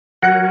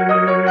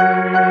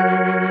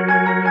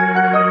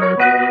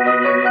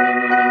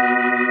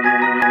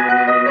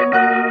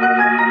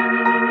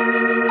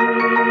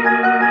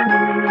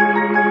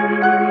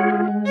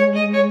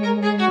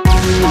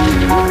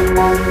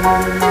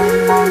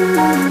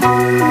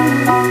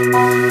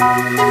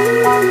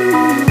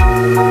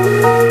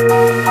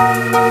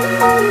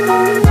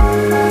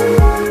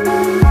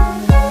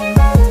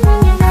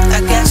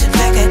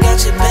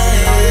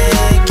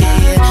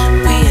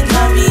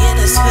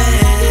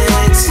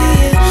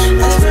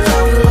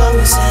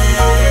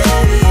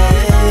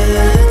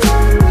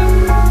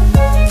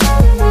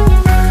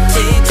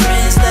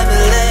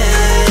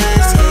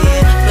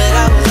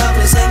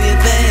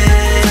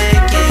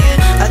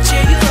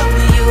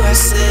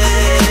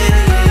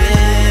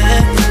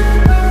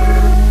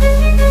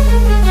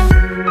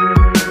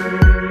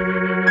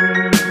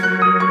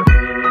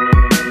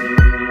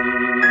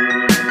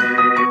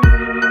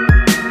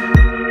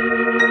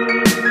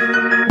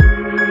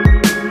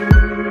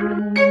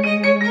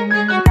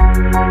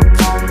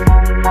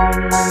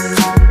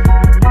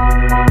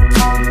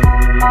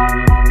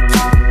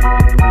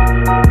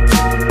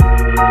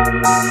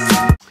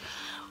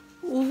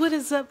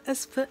What's up,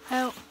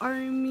 SPL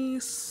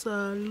Army?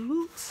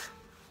 Salute.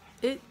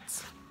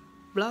 It's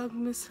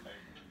Vlogmas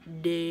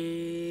Day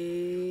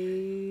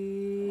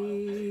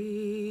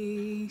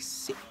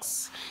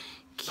 6.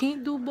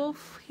 Can't do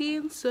both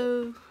hands,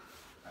 so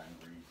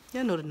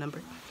y'all know the number.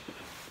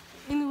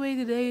 Anyway,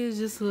 today is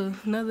just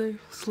another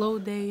slow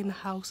day in the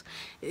house.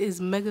 It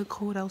is mega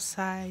cold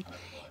outside,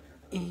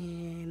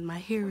 and my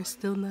hair is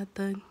still not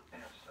done.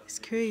 It's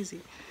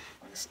crazy.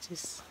 It's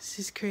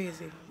just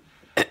crazy.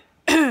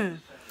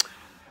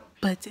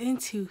 But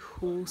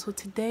anywho, so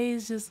today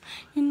is just,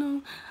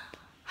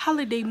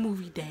 holiday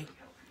movie day.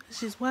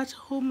 Let's just watch a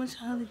whole bunch of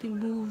holiday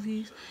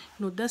movies.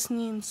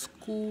 Destiny in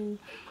school.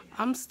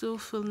 I'm still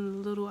feeling a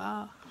little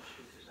out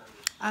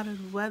of the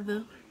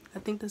weather. I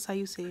think that's how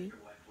you say it.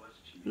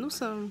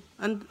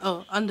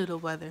 Under the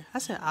weather. I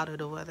said out of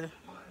the weather.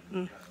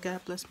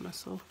 God bless my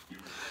soul.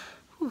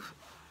 Whew.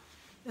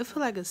 It feels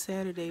like a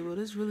Saturday, but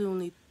it's really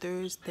only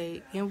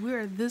Thursday, and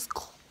we're this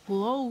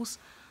close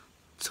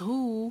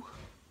to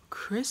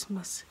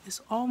Christmas.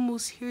 It's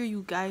almost here,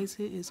 you guys.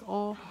 It is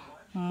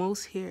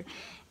almost here,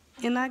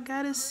 and I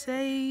gotta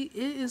say, it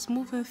is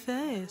moving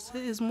fast.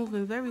 It is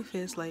moving very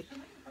fast, like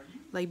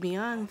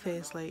beyond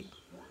fast. Like,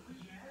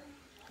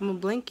 I'm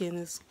blinking.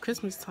 It's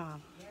Christmas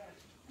time.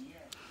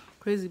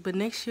 Crazy. But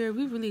next year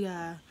we really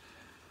got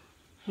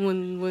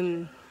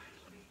when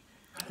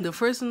the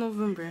 1st of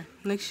November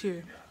next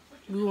year,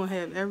 we gonna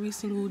have every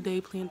single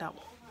day planned out,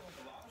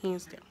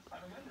 hands down.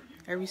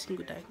 Every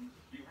single day,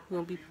 we're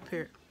gonna be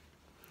prepared.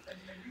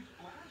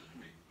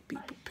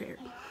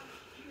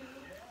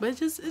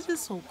 But it's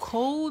just so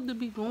cold to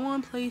be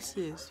going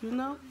places, We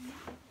ain't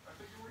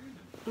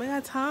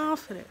got time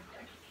for that.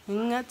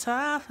 Ain't got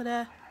time for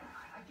that.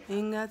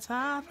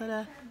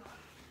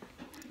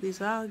 At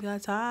least I don't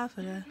got time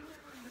for that.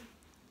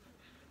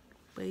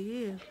 But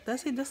yeah, did I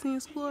say Destiny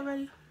in school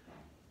already?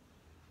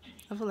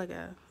 I feel like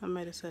I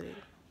might have said it.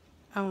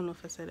 I don't know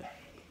if I said it.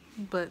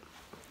 But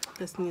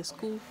Destiny in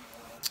school.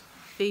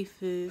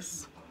 Faith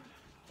is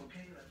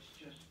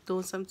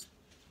doing something,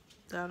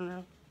 I don't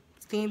know,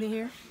 standing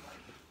here.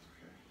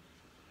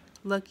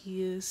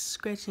 Lucky is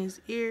scratching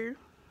his ear.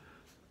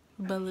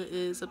 Bella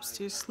is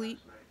upstairs asleep.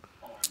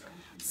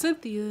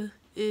 Cynthia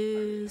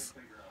is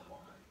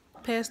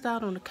passed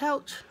out on the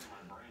couch.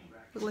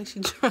 Look like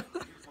she drunk.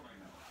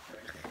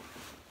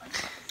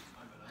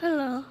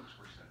 Hello.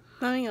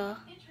 How are y'all?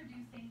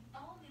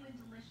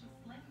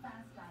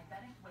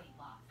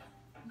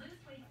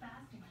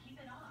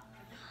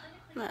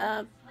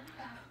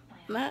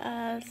 My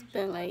eyes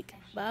been like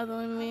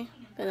bothering me,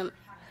 but I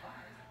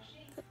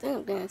think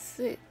I'm getting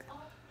sick.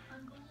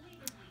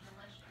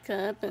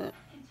 Cause I've been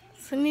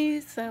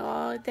sneezing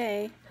all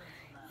day,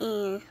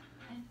 and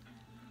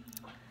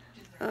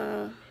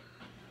I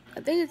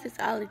think it's just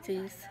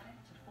allergies.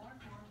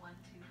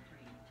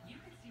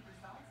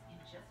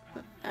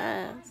 My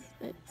eyes,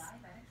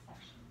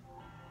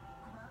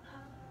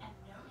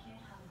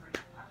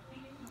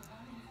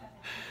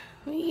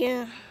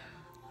 yeah.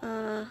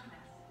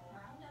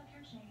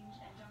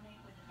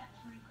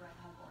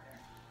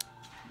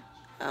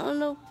 I don't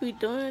know what we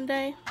doing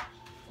today.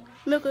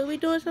 Milk, are we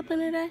doing something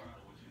today?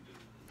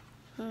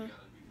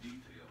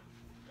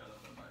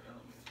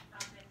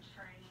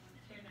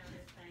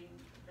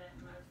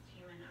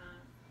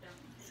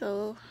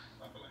 So,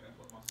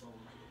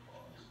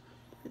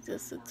 it's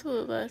just the two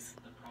of us.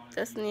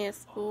 Destiny at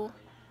school.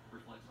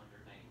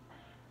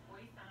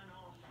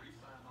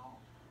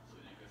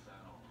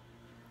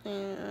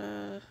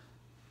 And,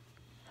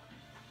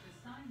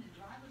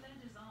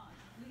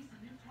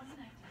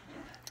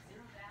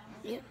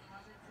 yep.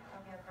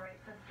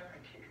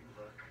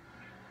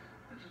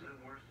 This is the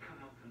worst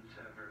comeuppance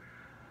ever.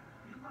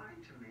 You lied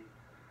to me.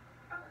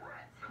 About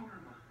what?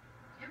 Karma.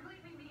 You're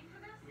blaming me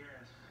for this?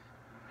 Yes.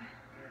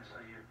 Yes,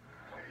 I am.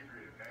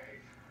 Adrian,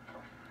 hey.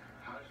 I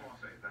just want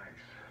to say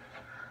thanks.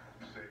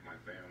 You saved my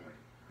family.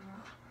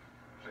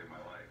 Saved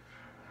my life.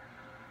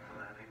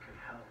 Glad I could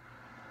help.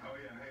 Oh,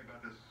 yeah, and hey, about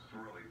this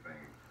swirly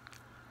thing.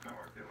 No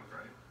hard feelings,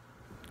 right?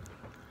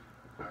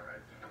 All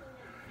right.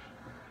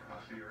 I'll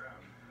see you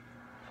around.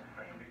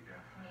 Nice to meet you.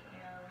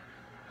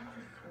 What's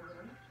a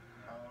swirly?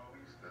 Oh, we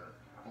used to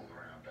fool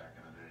around back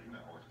in the day.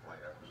 Horseplay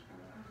after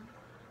school.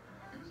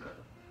 He was a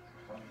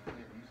funny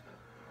kid. He used to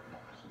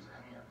wash his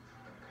hands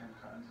 10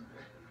 times a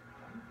day.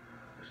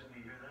 Listen,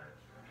 you hear that?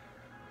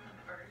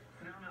 Birds?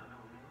 No,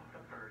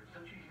 the birds.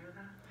 Don't you hear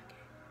that?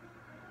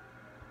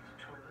 The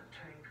toilet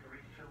tank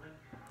refilling.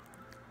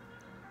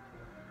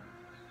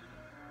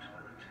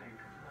 Toilet tank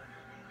of life.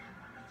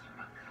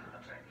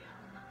 That's right.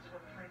 That's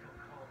what Plato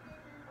called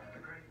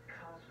the great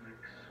cosmic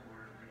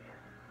swirly.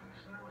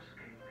 There's no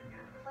escaping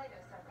it.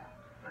 Plato said that.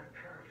 I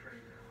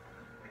paraphrase it.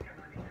 I think I'm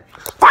ready to...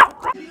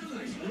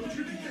 Road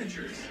trip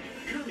adventures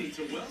coming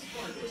to Wells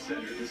Fargo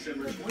Center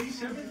December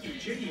 27th through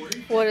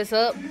January. What is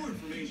up, For more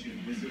information,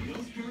 visit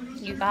WellsFargoCenter.com.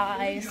 you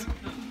guys?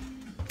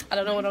 I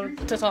don't know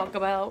what to talk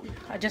about.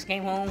 I just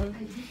came home,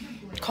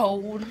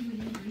 cold.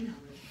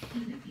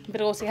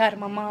 Better go say hi to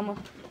my mama.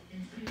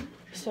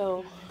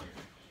 So,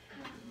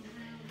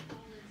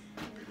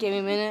 give me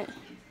a minute.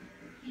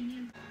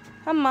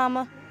 Hi,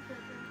 Mama.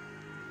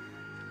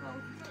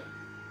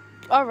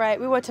 All right,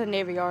 we went to the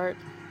Navy Yard.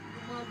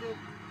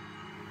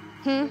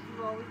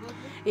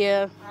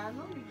 Yeah.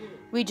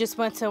 We just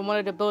went to one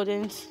of the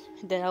buildings.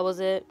 Then that was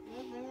it.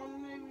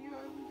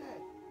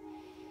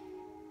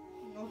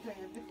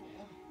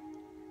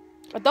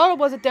 I thought it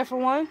was a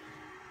different one.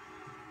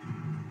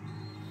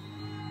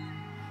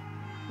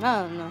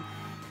 I don't know.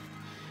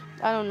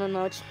 I don't know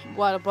much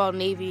what about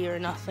Navy or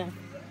nothing.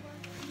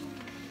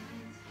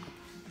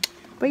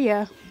 But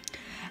yeah,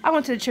 I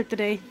went to the trip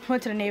today.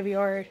 Went to the Navy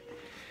Yard.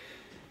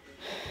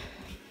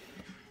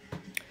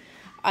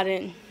 I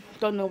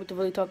don't know what to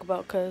really talk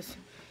about because,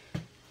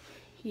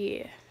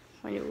 yeah,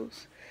 my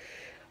news.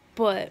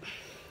 But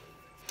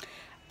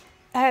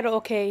I had an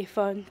okay,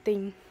 fun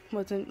thing.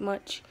 Wasn't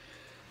much.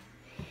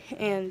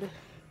 And,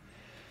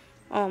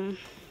 I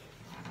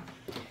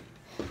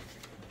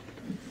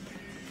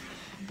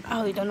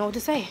really don't know what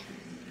to say.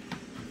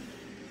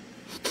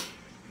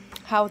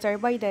 How was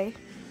everybody's day?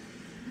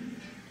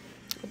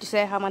 What you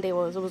said how my day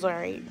was. It was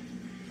alright.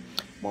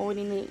 What would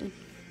you need?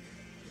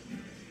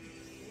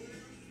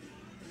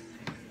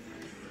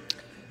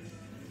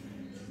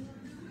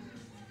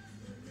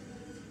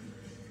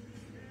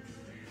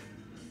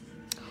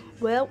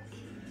 Well,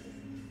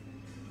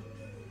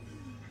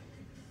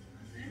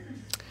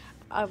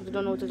 I really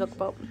don't know what to talk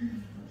about.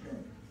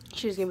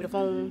 She just gave me the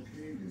phone.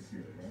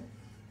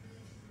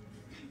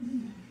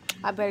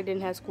 I bet I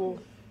didn't have school.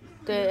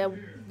 I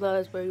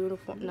was wear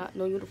uniform,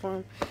 no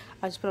uniform.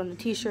 I just put on a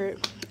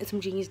t-shirt and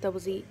some jeans, double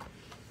Z.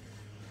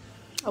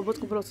 I was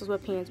gonna put on some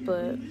sweatpants,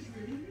 but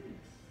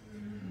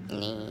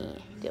nah,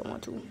 didn't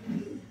want to.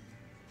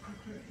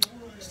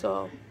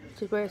 So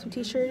just wear some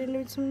t-shirt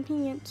and some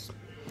pants,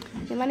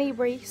 and my knee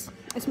brace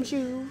and some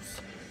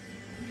shoes.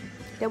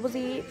 That was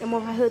it, and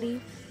more my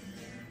hoodie.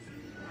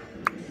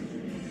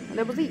 And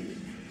that was it.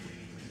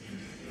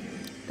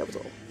 That was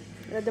all.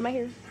 And I did my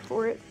hair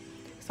for it.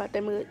 It's not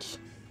that much,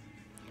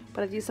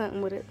 but I did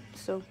something with it.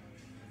 So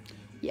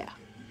yeah.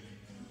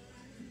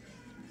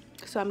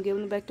 So I'm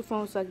giving back the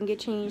phone so I can get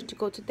changed to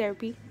go to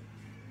therapy.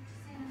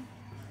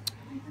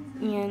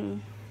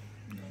 And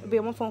I'll be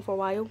on my phone for a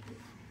while.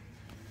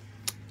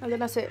 And then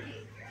that's it.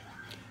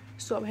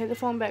 So I'm heading the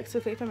phone back to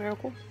Faith and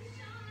Miracle.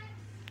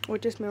 Or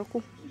just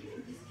Miracle.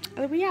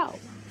 And then we out.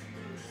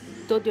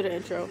 Don't do the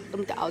intro.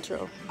 Don't do the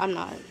outro. I'm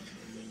not.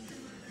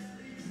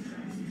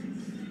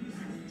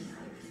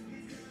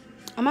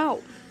 I'm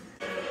out.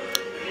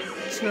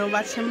 So we're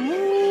watching a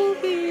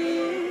movie.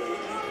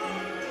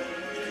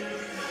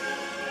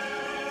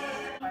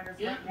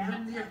 Yeah, I'm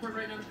in the airport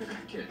right now to pick up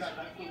the kids.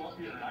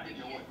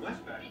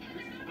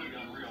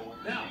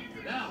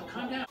 Now,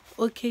 calm down.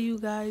 Okay, you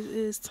guys, it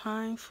is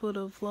time for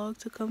the vlog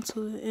to come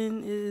to an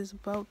end. It is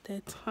about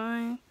that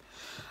time.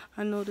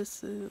 I know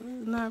this is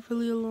not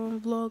really a long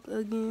vlog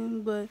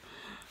again, but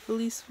at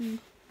least we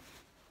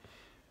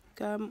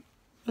got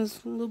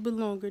it's a little bit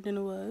longer than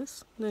it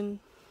was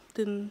than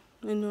it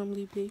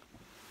normally be.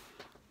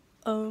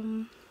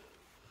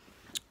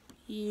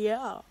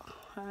 Yeah,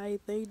 I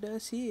think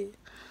that's it.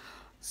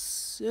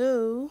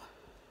 So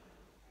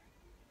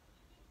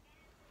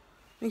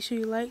make sure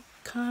you like,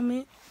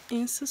 comment,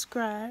 and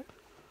subscribe.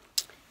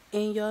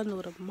 And y'all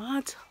know the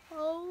motto.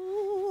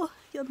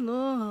 Y'all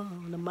know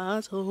the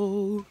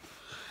motto.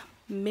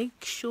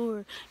 Make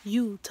sure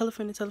you tell a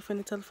friend, tell a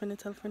friend, tell a friend,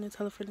 tell a friend,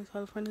 tell a friend,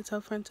 tell a friend, tell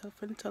a friend, tell a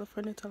friend, tell a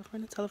friend, tell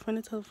a friend, tell a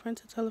friend, tell a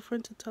friend, tell a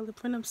friend, tell a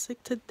friend. I'm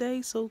sick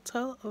today, so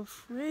tell a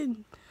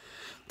friend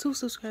to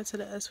subscribe to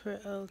the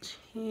S4L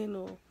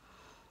channel.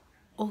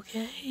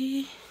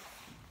 Okay?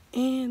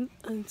 And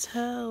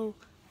until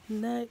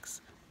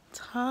next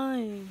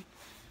time,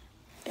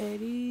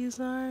 Eddie's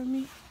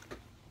Army,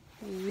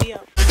 we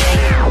out.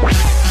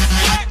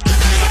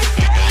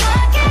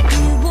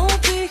 You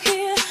won't be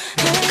here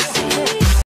next week.